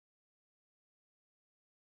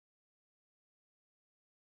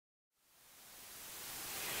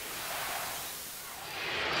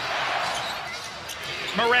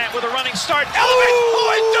Morant with a running start. Elevate!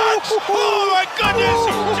 Oh, it dunks! Oh, my goodness!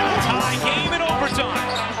 Tie game in overtime.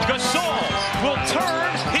 Gasol will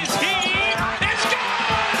turn his heave. It's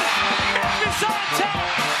gone! Memphis on top.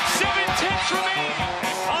 7-10 remaining.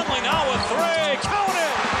 Conley now with three. Count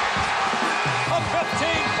it! A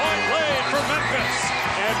 15-point lead for Memphis.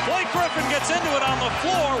 And Blake Griffin gets into it on the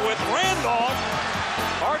floor with Randolph.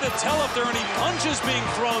 Hard to tell if there are any punches being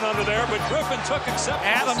thrown under there, but Griffin took acceptance.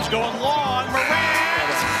 Adams going long. Morant!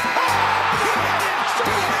 Oh,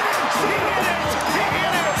 he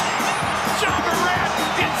hit it! John Morant,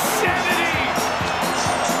 insanity!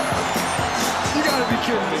 You gotta be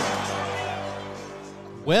kidding me.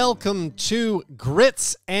 Welcome to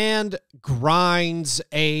Grits and Grinds,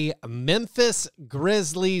 a Memphis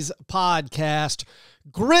Grizzlies podcast.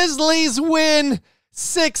 Grizzlies win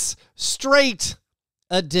 6 straight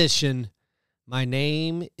edition. My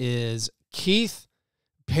name is Keith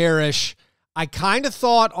Parish. I kind of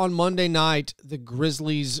thought on Monday night the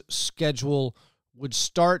Grizzlies' schedule would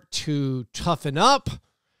start to toughen up.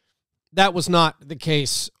 That was not the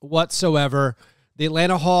case whatsoever. The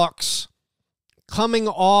Atlanta Hawks, coming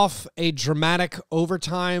off a dramatic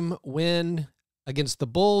overtime win against the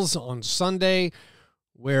Bulls on Sunday,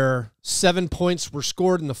 where 7 points were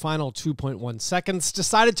scored in the final 2.1 seconds,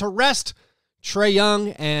 decided to rest Trae Young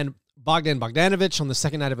and Bogdan Bogdanović on the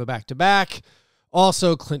second night of a back-to-back.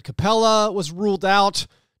 Also, Clint Capella was ruled out.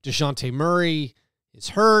 DeJounte Murray is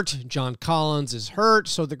hurt. John Collins is hurt.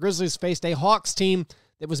 So the Grizzlies faced a Hawks team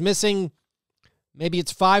that was missing maybe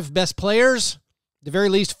its 5 best players, at the very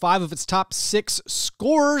least 5 of its top 6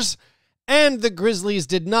 scorers. And the Grizzlies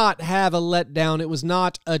did not have a letdown. It was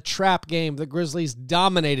not a trap game. The Grizzlies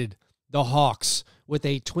dominated the Hawks with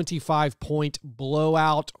a 25-point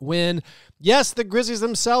blowout win. Yes, the Grizzlies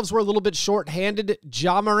themselves were a little bit short-handed.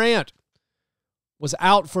 Ja Morant was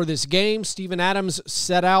out for this game. Steven Adams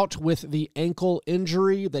set out with the ankle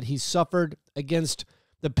injury that he suffered against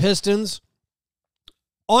the Pistons.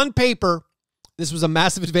 On paper, this was a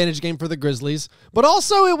massive advantage game for the Grizzlies, but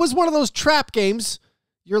also it was one of those trap games.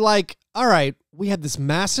 You're like, all right, we have this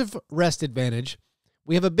massive rest advantage.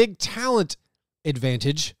 We have a big talent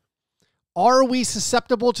advantage. Are we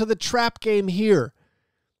susceptible to the trap game here?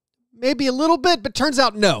 Maybe a little bit, but turns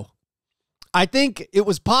out no. I think it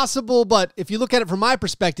was possible, but if you look at it from my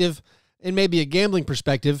perspective, and maybe a gambling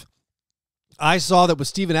perspective, I saw that with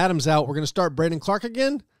Steven Adams out, we're going to start Brandon Clark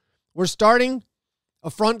again. We're starting a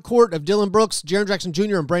front court of Dylan Brooks, Jaren Jackson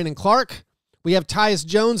Jr., and Brandon Clark. We have Tyus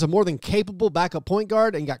Jones, a more than capable backup point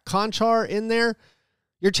guard, and got Conchar in there.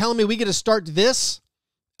 You're telling me we get to start this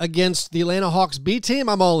against the Atlanta Hawks B team?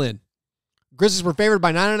 I'm all in. Grizzlies were favored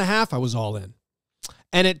by 9.5. I was all in.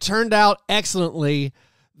 And it turned out excellently.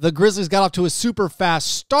 The Grizzlies got off to a super fast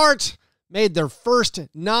start, made their first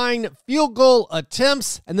 9 field goal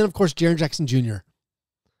attempts, and then, of course, Jaren Jackson Jr.,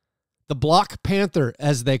 the block panther,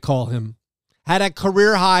 as they call him, had a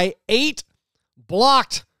career-high 8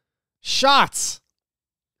 blocked shots.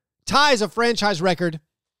 Ties a franchise record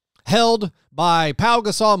held by Pau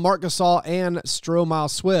Gasol, Marc Gasol, and Stromile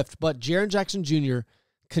Swift. But Jaren Jackson Jr.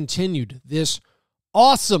 continued this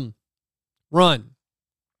awesome run.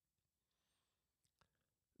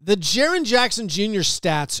 The Jaren Jackson Jr.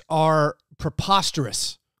 stats are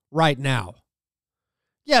preposterous right now.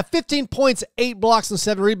 Yeah, 15 points, 8 blocks, and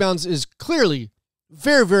 7 rebounds is clearly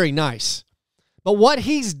very, very nice. But what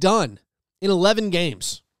he's done in 11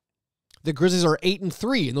 games, the Grizzlies are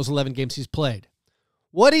 8-3 in those 11 games he's played.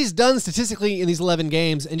 What he's done statistically in these 11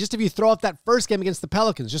 games, and just if you throw out that first game against the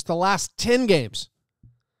Pelicans, just the last 10 games,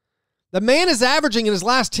 the man is averaging in his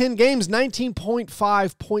last 10 games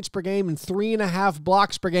 19.5 points per game and 3.5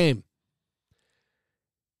 blocks per game.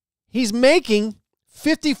 He's making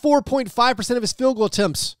 54.5% of his field goal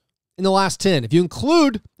attempts in the last 10. If you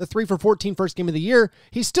include the 3 for 14 first game of the year,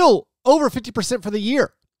 he's still over 50% for the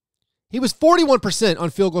year. He was 41% on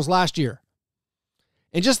field goals last year.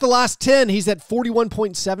 In just the last 10, he's at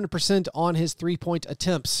 41.7% on his three-point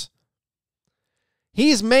attempts.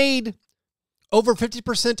 He's made over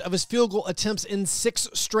 50% of his field goal attempts in 6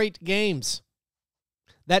 straight games.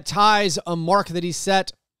 That ties a mark that he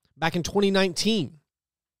set back in 2019.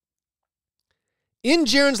 In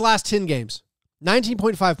Jaren's last 10 games,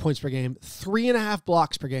 19.5 points per game, 3.5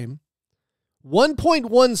 blocks per game,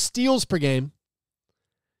 1.1 steals per game,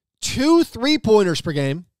 2 3-pointers per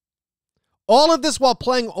game, all of this while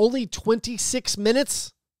playing only 26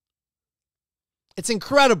 minutes. It's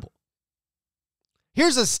incredible.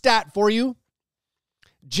 Here's a stat for you.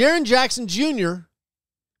 Jaren Jackson Jr.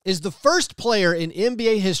 is the first player in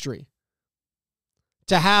NBA history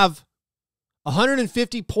to have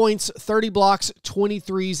 150 points, 30 blocks,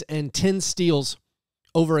 23s, and 10 steals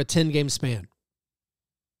over a 10-game span.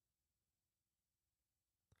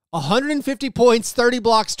 150 points, 30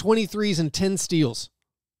 blocks, 20 threes, and 10 steals.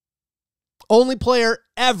 Only player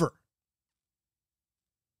ever.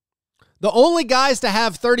 The only guys to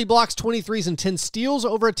have 30 blocks, 20 threes, and 10 steals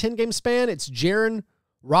over a 10-game span, it's Jaren,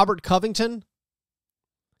 Robert Covington,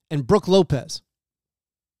 and Brook Lopez.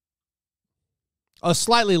 A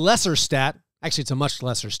slightly lesser stat. Actually, it's a much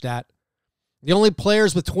lesser stat. The only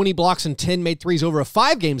players with 20 blocks and 10 made threes over a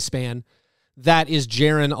 5-game span, that is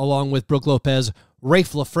Jaren along with Brook Lopez,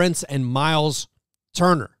 Rafe LaFrentz, and Miles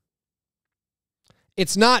Turner.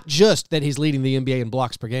 It's not just that he's leading the NBA in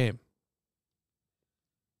blocks per game.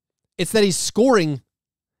 It's that he's scoring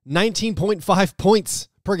 19.5 points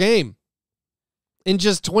per game in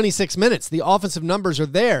just 26 minutes. The offensive numbers are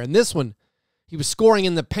there. And this one, he was scoring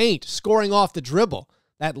in the paint, scoring off the dribble.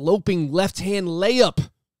 That loping left-hand layup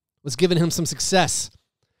was giving him some success.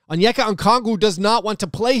 Onyeka Okongwu does not want to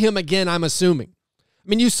play him again, I'm assuming. I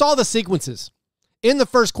mean, you saw the sequences. In the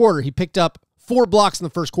first quarter, he picked up 4 blocks in the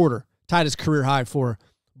first quarter, tied his career high for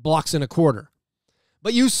blocks in a quarter.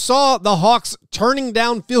 But you saw the Hawks turning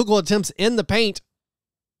down field goal attempts in the paint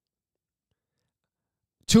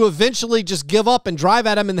to eventually just give up and drive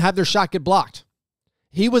at him and have their shot get blocked.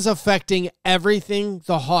 He was affecting everything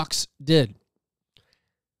the Hawks did.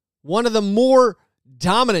 One of the more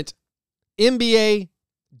dominant NBA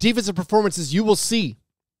defensive performances you will see.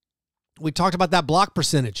 We talked about that block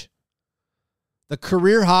percentage. The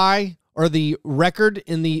career high, or the record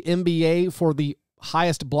in the NBA for the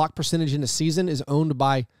highest block percentage in a season, is owned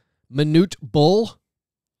by Manute Bol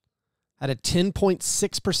at a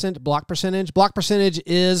 10.6% block percentage. Block percentage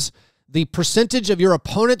is the percentage of your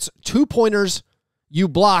opponent's 2-pointers you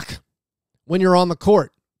block when you're on the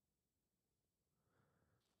court.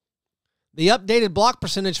 The updated block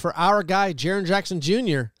percentage for our guy, Jaren Jackson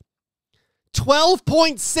Jr.,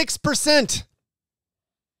 12.6%.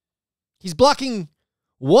 He's blocking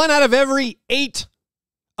 1 out of every 8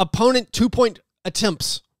 opponent 2-point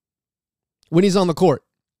attempts when he's on the court.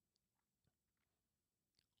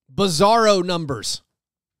 Bizarro numbers.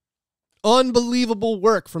 Unbelievable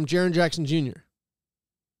work from Jaren Jackson Jr.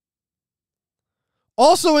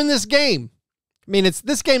 Also in this game,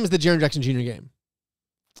 this game is the Jaren Jackson Jr. game.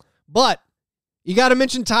 But you got to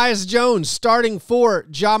mention Tyus Jones starting for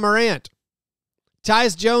Ja Morant.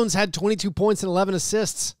 Tyus Jones had 22 points and 11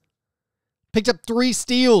 assists. Picked up 3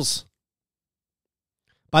 steals.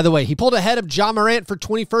 By the way, he pulled ahead of Ja Morant for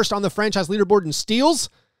 21st on the franchise leaderboard in steals.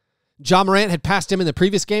 Ja Morant had passed him in the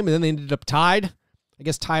previous game, and then they ended up tied. I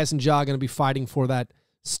guess Tyus and Ja are going to be fighting for that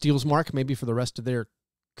steals mark, maybe for the rest of their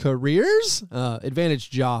careers.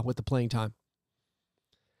 Advantage Ja with the playing time.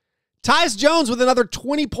 Tyus Jones with another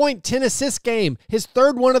 20-point, 10-assist game. His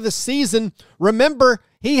third one of the season. Remember,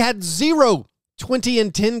 he had 0 20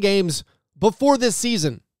 and 10 games before this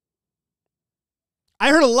season. I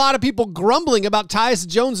heard a lot of people grumbling about Tyus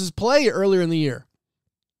Jones' play earlier in the year.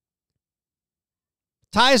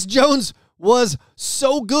 Tyus Jones was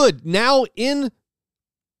so good. Now in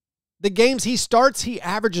the games he starts, he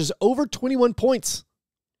averages over 21 points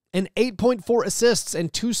and 8.4 assists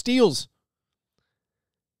and 2 steals.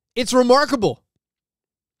 It's remarkable.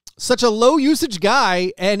 Such a low usage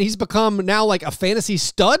guy, and he's become now like a fantasy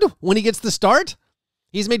stud when he gets the start.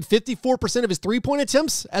 He's made 54% of his 3-point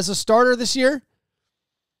attempts as a starter this year.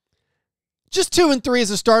 Just 2 and 3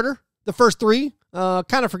 as a starter. The first 3,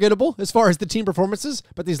 kind of forgettable as far as the team performances,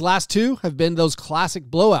 but these last 2 have been those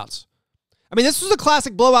classic blowouts. This was a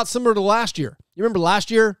classic blowout similar to last year. You remember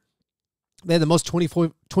last year, they had the most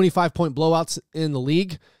 25-point blowouts in the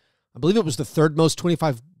league. I believe it was the 3rd most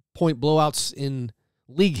 25-point blowouts in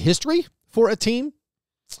league history for a team.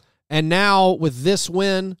 And now with this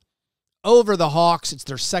win over the Hawks, it's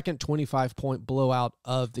their second 25-point blowout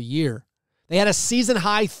of the year. They had a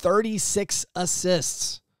season-high 36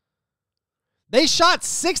 assists. They shot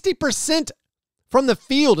 60% from the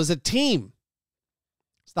field as a team.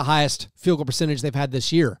 It's the highest field goal percentage they've had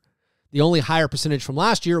this year. The only higher percentage from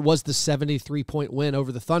last year was the 73-point win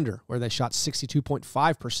over the Thunder, where they shot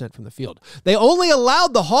 62.5% from the field. They only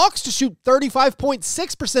allowed the Hawks to shoot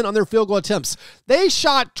 35.6% on their field goal attempts. They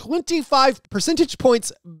shot 25 percentage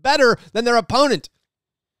points better than their opponent.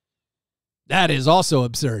 That is also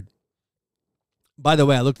absurd. By the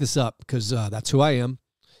way, I looked this up because that's who I am.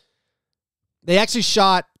 They actually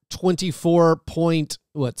shot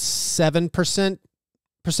 24.7%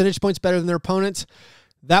 percentage points better than their opponents.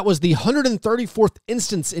 That was the 134th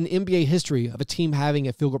instance in NBA history of a team having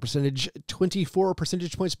a field goal percentage 24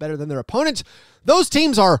 percentage points better than their opponent. Those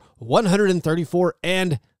teams are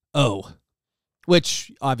 134-0,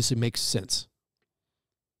 which obviously makes sense.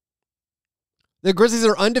 The Grizzlies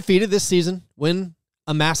are undefeated this season when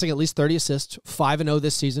amassing at least 30 assists, 5-0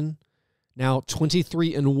 this season. Now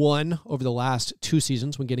 23-1 over the last 2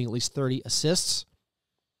 seasons when getting at least 30 assists.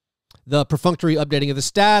 The perfunctory updating of the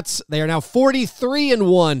stats, they are now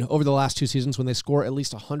 43-1 over the last 2 seasons when they score at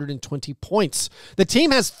least 120 points. The team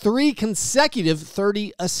has 3 consecutive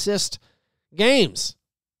 30-assist games.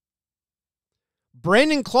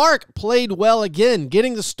 Brandon Clark played well again,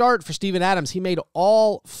 getting the start for Steven Adams. He made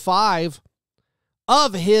all 5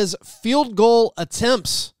 of his field goal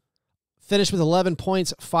attempts. Finished with 11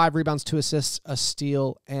 points, 5 rebounds, 2 assists, a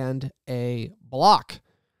steal, and a block.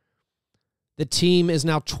 The team is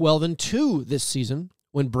now 12-2 this season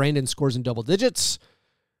when Brandon scores in double digits.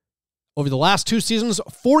 Over the last 2 seasons,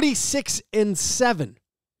 46-7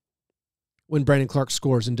 when Brandon Clark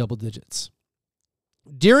scores in double digits.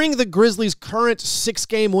 During the Grizzlies' current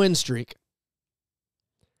 6-game win streak,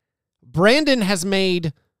 Brandon has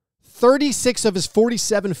made 36 of his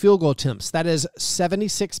 47 field goal attempts. That is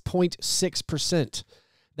 76.6%.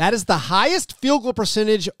 That is the highest field goal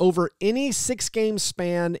percentage over any 6-game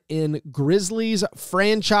span in Grizzlies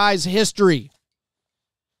franchise history.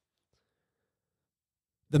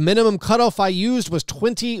 The minimum cutoff I used was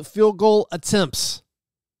 20 field goal attempts.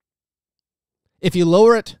 If you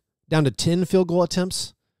lower it down to 10 field goal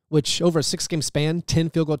attempts, which over a 6-game span, 10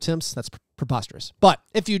 field goal attempts, that's preposterous. But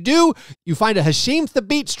if you do, you find a Hasheem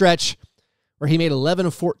Thabeet stretch where he made 11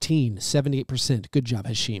 of 14, 78%. Good job,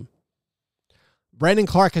 Hasheem. Brandon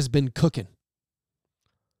Clark has been cooking.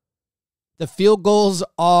 The field goals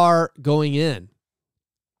are going in.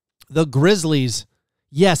 The Grizzlies,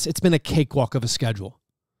 yes, it's been a cakewalk of a schedule.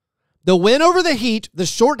 The win over the Heat, the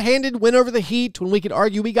shorthanded win over the Heat, when we could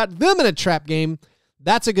argue we got them in a trap game,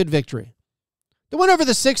 that's a good victory. The win over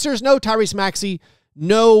the Sixers, no Tyrese Maxey,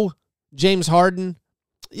 no James Harden.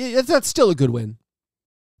 That's still a good win.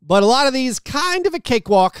 But a lot of these, kind of a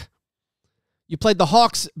cakewalk. You played the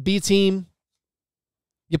Hawks B team.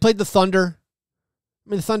 You played the Thunder. I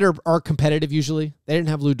mean, the Thunder are competitive usually. They didn't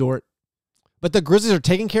have Lou Dort. But the Grizzlies are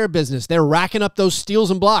taking care of business. They're racking up those steals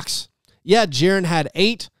and blocks. Yeah, Jaren had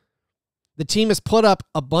 8. The team has put up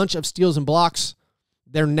a bunch of steals and blocks.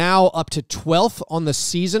 They're now up to 12th on the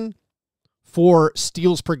season for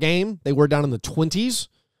steals per game. They were down in the 20s.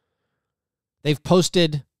 They've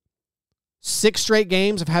posted 6 straight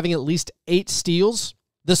games of having at least 8 steals.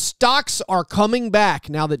 The stocks are coming back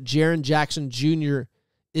now that Jaren Jackson Jr.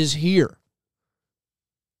 is here.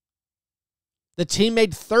 The team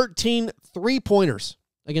made 13 3-pointers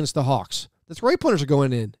against the Hawks. The 3-pointers are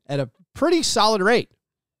going in at a pretty solid rate.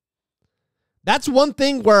 That's one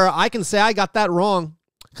thing where I can say I got that wrong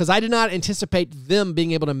because I did not anticipate them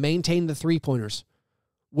being able to maintain the 3-pointers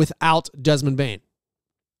without Desmond Bane.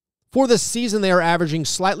 For the season, they are averaging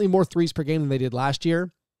slightly more threes per game than they did last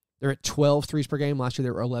year. They're at 12 threes per game. Last year,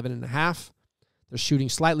 they were 11.5. They're shooting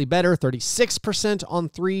slightly better, 36% on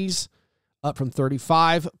threes, up from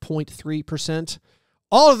 35.3%.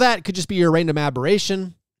 All of that could just be a random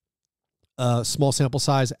aberration, small sample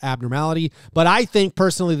size abnormality. But I think,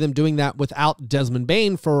 personally, them doing that without Desmond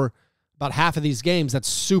Bane for about half of these games, that's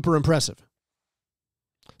super impressive.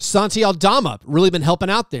 Santi Aldama really been helping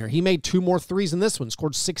out there. He made 2 more threes in this one,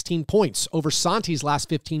 scored 16 points. Over Santi's last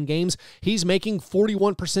 15 games, he's making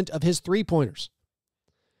 41% of his 3-pointers.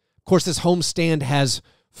 Of course, this homestand has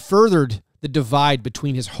furthered the divide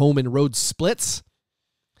between his home and road splits.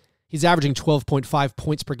 He's averaging 12.5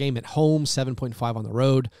 points per game at home, 7.5 on the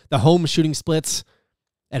road. The home shooting splits,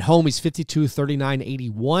 at home he's 52, 39,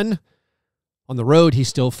 81. On the road, he's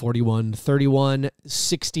still 41, 31,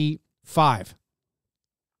 65.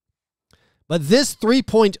 But this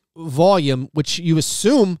 3-point volume, which you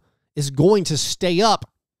assume is going to stay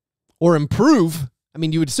up or improve, I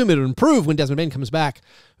mean, you would assume it would improve when Desmond Bane comes back.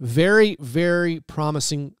 Very, very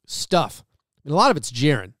promising stuff. I mean, a lot of it's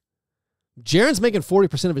Jaren. Jaren's making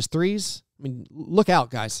 40% of his threes. I mean, look out,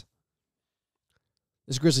 guys.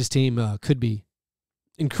 This Grizzlies team could be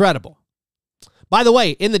incredible. By the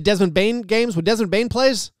way, in the Desmond Bane games, when Desmond Bane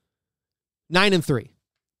plays, 9-3.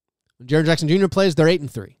 When Jaren Jackson Jr. plays, they're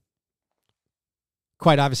 8-3.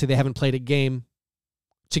 Quite obviously, they haven't played a game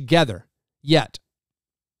together yet.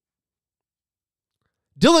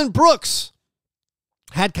 Dylan Brooks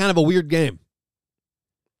had kind of a weird game.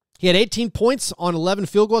 He had 18 points on 11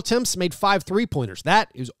 field goal attempts, made 5 3-pointers. That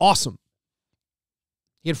is awesome.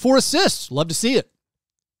 He had 4 assists. Love to see it.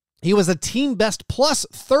 He was a team best plus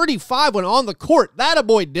 35 when on the court. That a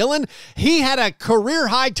boy, Dylan. He had a career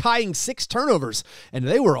high tying 6 turnovers, and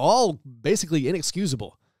they were all basically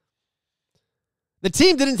inexcusable. The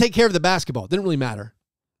team didn't take care of the basketball. It didn't really matter.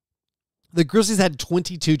 The Grizzlies had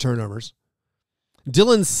 22 turnovers.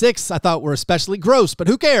 Dylan's 6 I thought were especially gross, but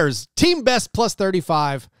who cares? Team best plus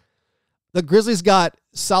 35. The Grizzlies got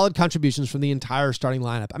solid contributions from the entire starting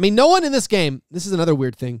lineup. I mean, no one in this game, this is another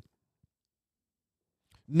weird thing.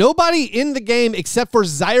 Nobody in the game except for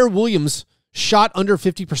Zaire Williams shot under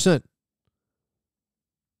 50%.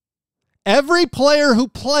 Every player who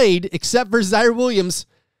played except for Zaire Williams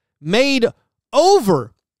made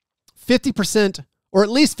over 50% or at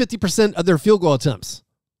least 50% of their field goal attempts.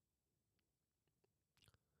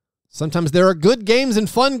 Sometimes there are good games and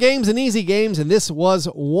fun games and easy games, and this was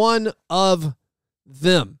one of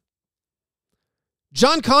them.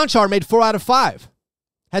 John Conchar made 4 out of 5.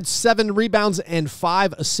 Had 7 rebounds and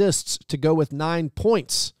 5 assists to go with 9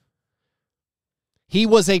 points. He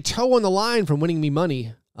was a toe on the line from winning me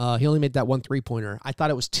money. He only made that 1 3-pointer. I thought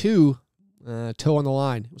it was 2 toe on the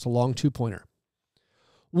line. It was a long 2-pointer.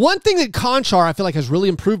 One thing that Conchar, I feel like, has really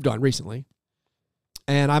improved on recently,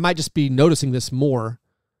 and I might just be noticing this more,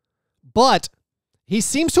 but he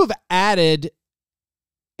seems to have added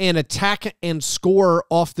an attack and score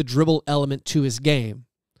off the dribble element to his game.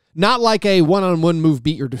 Not like a one-on-one move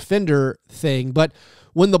beat your defender thing, but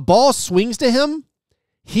when the ball swings to him,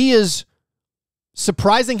 he is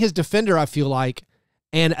surprising his defender, I feel like,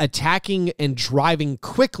 and attacking and driving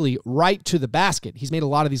quickly right to the basket. He's made a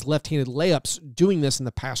lot of these left-handed layups doing this in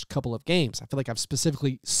the past couple of games. I feel like I've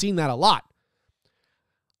specifically seen that a lot.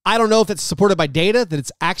 I don't know if it's supported by data that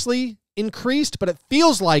it's actually increased, but it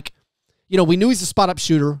feels like, you know, we knew he's a spot-up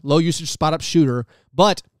shooter, low-usage spot-up shooter,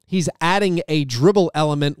 but he's adding a dribble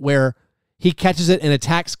element where he catches it and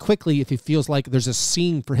attacks quickly if he feels like there's a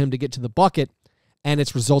seam for him to get to the bucket, and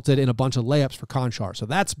it's resulted in a bunch of layups for Conchar. So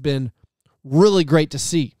that's been really great to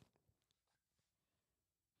see.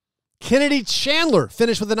 Kennedy Chandler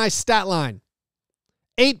finished with a nice stat line.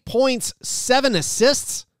 8 points, 7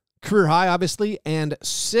 assists, career high, obviously, and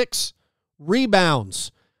 6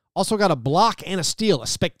 rebounds. Also got a block and a steal. A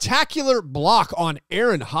spectacular block on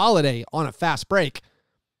Aaron Holiday on a fast break.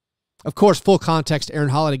 Of course, full context, Aaron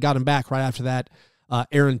Holiday got him back right after that.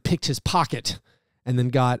 Aaron picked his pocket and then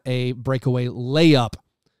got a breakaway layup.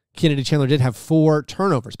 Kennedy Chandler did have 4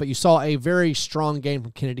 turnovers, but you saw a very strong game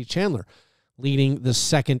from Kennedy Chandler, leading the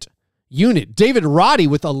second unit. David Roddy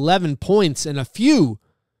with 11 points and a few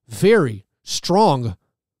very strong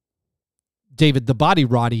David the Body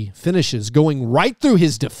Roddy finishes, going right through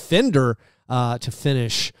his defender to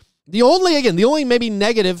finish. The only maybe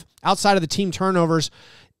negative outside of the team turnovers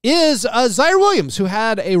is Zaire Williams, who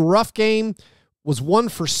had a rough game, was 1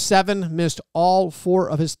 for 7, missed all 4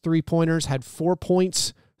 of his 3-pointers, had 4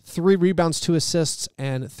 points, 3 rebounds, 2 assists,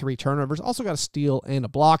 and 3 turnovers. Also got a steal and a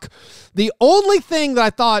block. The only thing that I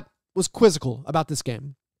thought was quizzical about this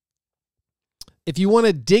game, if you want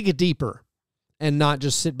to dig deeper and not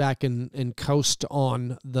just sit back and coast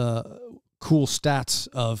on the cool stats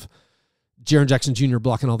of Jaren Jackson Jr.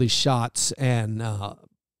 blocking all these shots and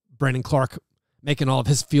Brandon Clark making all of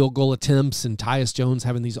his field goal attempts and Tyus Jones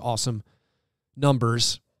having these awesome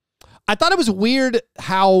numbers, I thought it was weird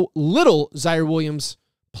how little Zaire Williams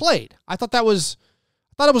played. I thought it was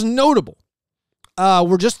notable.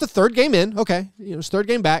 We're just the 3rd game in. Okay, it's 3rd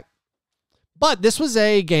game back. But this was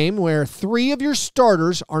a game where 3 of your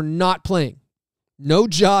starters are not playing. No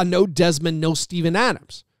Ja, no Desmond, no Steven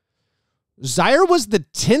Adams. Zaire was the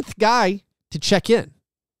 10th guy to check in.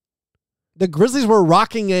 The Grizzlies were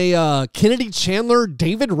rocking a Kennedy Chandler,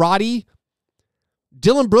 David Roddy,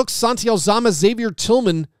 Dylan Brooks, Santi Alzama, Xavier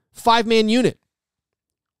Tillman 5-man unit.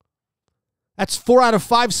 That's 4 out of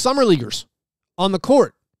 5 summer leaguers on the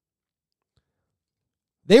court.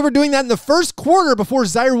 They were doing that in the first quarter before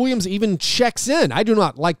Zaire Williams even checks in. I do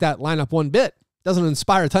not like that lineup one bit. Doesn't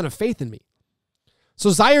inspire a ton of faith in me. So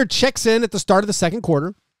Zaire checks in at the start of the second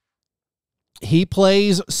quarter. He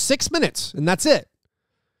plays 6 minutes, and that's it.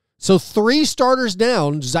 So 3 starters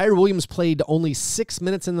down, Zaire Williams played only 6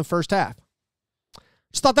 minutes in the first half.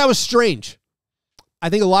 Just thought that was strange. I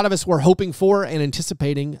think a lot of us were hoping for and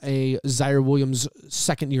anticipating a Zaire Williams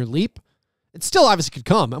second-year leap. It still obviously could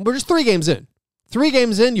come. We're just 3 games in. 3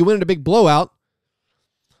 games in, you win in a big blowout.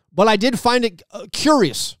 But I did find it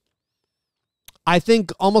curious. I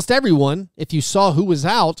think almost everyone, if you saw who was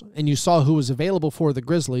out and you saw who was available for the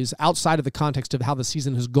Grizzlies outside of the context of how the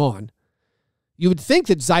season has gone, you would think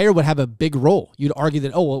that Zaire would have a big role. You'd argue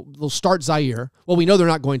that, they'll start Zaire. Well, we know they're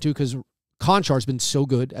not going to because Conchar's been so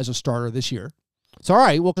good as a starter this year. So, all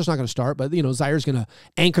right, Wilker's not going to start, but, Zaire's going to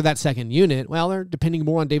anchor that second unit. Well, they're depending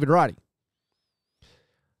more on David Roddy.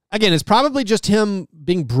 Again, it's probably just him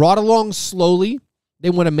being brought along slowly. They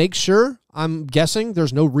want to make sure, I'm guessing,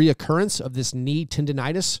 there's no reoccurrence of this knee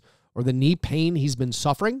tendinitis or the knee pain he's been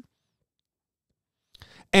suffering.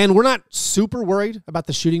 And we're not super worried about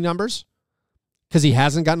the shooting numbers because he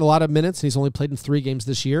hasn't gotten a lot of minutes and he's only played in 3 games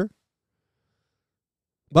this year.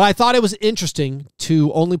 But I thought it was interesting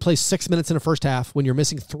to only play 6 minutes in the first half when you're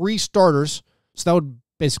missing 3 starters. So that would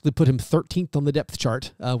basically put him 13th on the depth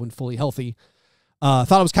chart when fully healthy. Thought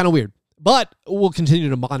it was kind of weird. But we'll continue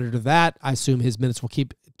to monitor that. I assume his minutes will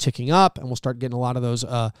keep ticking up, and we'll start getting a lot of those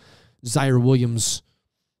Zaire Williams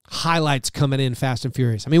highlights coming in fast and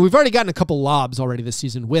furious. I mean, we've already gotten a couple lobs already this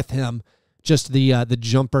season with him. Just the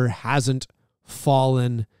jumper hasn't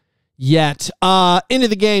fallen yet. Into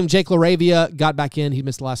the game, Jake LaRavia got back in. He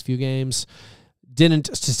missed the last few games.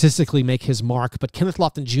 Didn't statistically make his mark, but Kenneth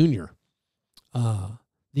Lofton Jr.,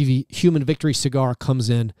 the human victory cigar, comes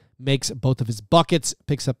in, makes both of his buckets,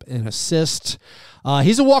 picks up an assist.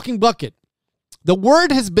 He's a walking bucket. The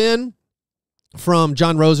word has been from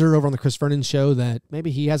John Roser over on the Chris Vernon show that maybe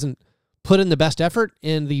he hasn't put in the best effort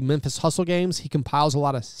in the Memphis Hustle games. He compiles a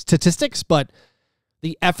lot of statistics, but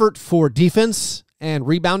the effort for defense and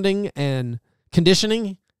rebounding and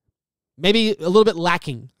conditioning maybe a little bit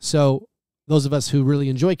lacking. So those of us who really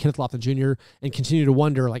enjoy Kenneth Lofton Jr. and continue to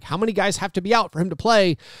wonder, like, how many guys have to be out for him to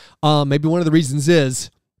play? Maybe one of the reasons is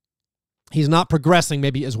he's not progressing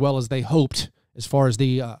maybe as well as they hoped as far as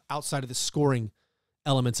the outside of the scoring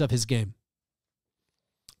elements of his game.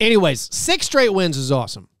 Anyways, 6 straight wins is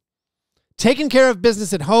awesome. Taking care of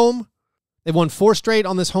business at home. They've won 4 straight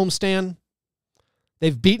on this homestand.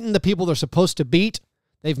 They've beaten the people they're supposed to beat.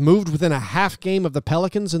 They've moved within a half game of the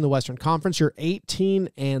Pelicans in the Western Conference. You're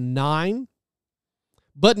 18-9.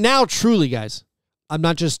 But now, truly, guys, I'm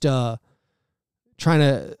not just trying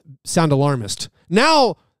to sound alarmist.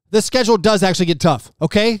 Now, the schedule does actually get tough,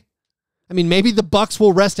 okay? I mean, maybe the Bucks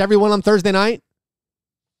will rest everyone on Thursday night.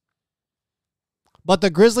 But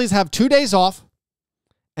the Grizzlies have 2 days off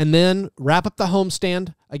and then wrap up the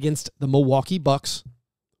homestand against the Milwaukee Bucks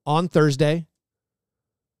on Thursday.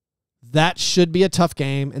 That should be a tough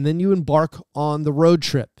game. And then you embark on the road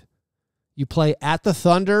trip. You play at the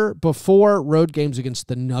Thunder before road games against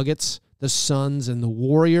the Nuggets, the Suns, and the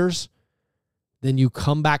Warriors. Then you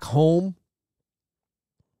come back home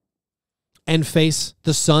and face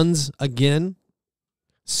the Suns again.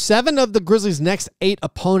 7 of the Grizzlies' next 8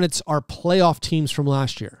 opponents are playoff teams from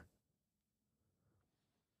last year.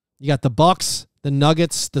 You got the Bucks, the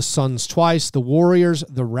Nuggets, the Suns twice, the Warriors,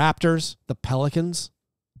 the Raptors, the Pelicans.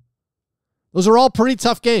 Those are all pretty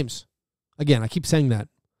tough games. Again, I keep saying that.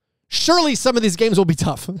 Surely some of these games will be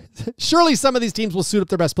tough. Surely some of these teams will suit up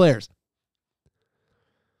their best players.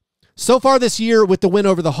 So far this year, with the win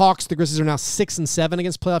over the Hawks, the Grizzlies are now 6-7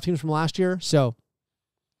 against playoff teams from last year. So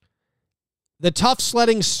the tough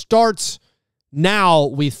sledding starts now,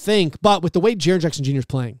 we think, but with the way Jaren Jackson Jr. is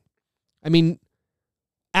playing, I mean,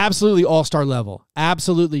 absolutely all-star level,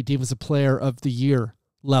 absolutely defensive player of the year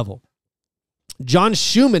level. John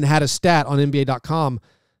Schumann had a stat on NBA.com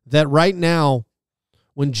that right now,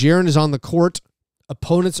 when Jaren is on the court,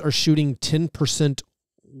 opponents are shooting 10%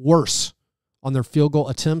 worse on their field goal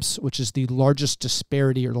attempts, which is the largest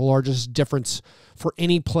disparity or the largest difference for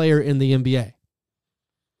any player in the NBA.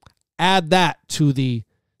 Add that to the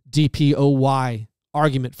DPOY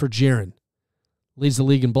argument for Jaren. Leads the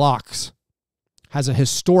league in blocks. Has a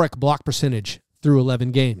historic block percentage through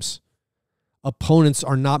 11 games. Opponents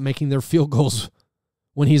are not making their field goals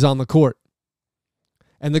when he's on the court.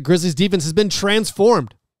 And the Grizzlies' defense has been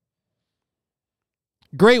transformed.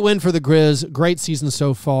 Great win for the Grizz. Great season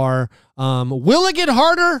so far. Will it get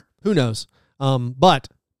harder? Who knows? But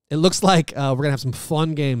it looks like we're going to have some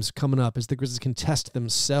fun games coming up as the Grizzlies can test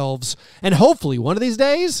themselves. And hopefully one of these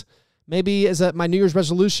days, maybe as my New Year's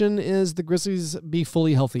resolution is the Grizzlies be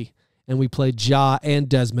fully healthy. And we play Ja and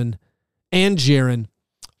Desmond and Jaren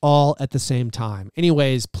all at the same time.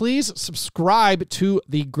 Anyways, please subscribe to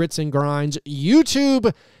the Grits and Grinds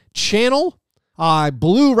YouTube channel. I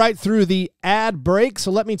blew right through the ad break, so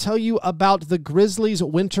let me tell you about the Grizzlies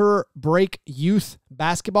Winter Break Youth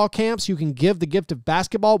Basketball Camps. You can give the gift of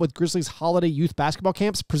basketball with Grizzlies Holiday Youth Basketball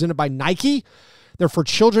Camps presented by Nike. They're for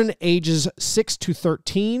children ages 6 to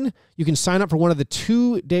 13. You can sign up for one of the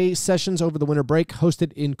 2-day sessions over the winter break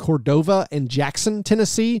hosted in Cordova and Jackson,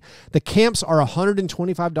 Tennessee. The camps are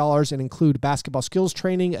 $125 and include basketball skills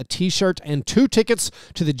training, a t-shirt, and 2 tickets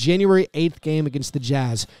to the January 8th game against the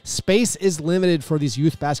Jazz. Space is limited for these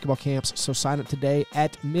youth basketball camps, so sign up today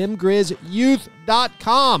at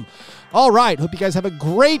memgrizyouth.com. All right, hope you guys have a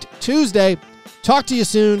great Tuesday. Talk to you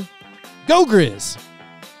soon. Go Grizz!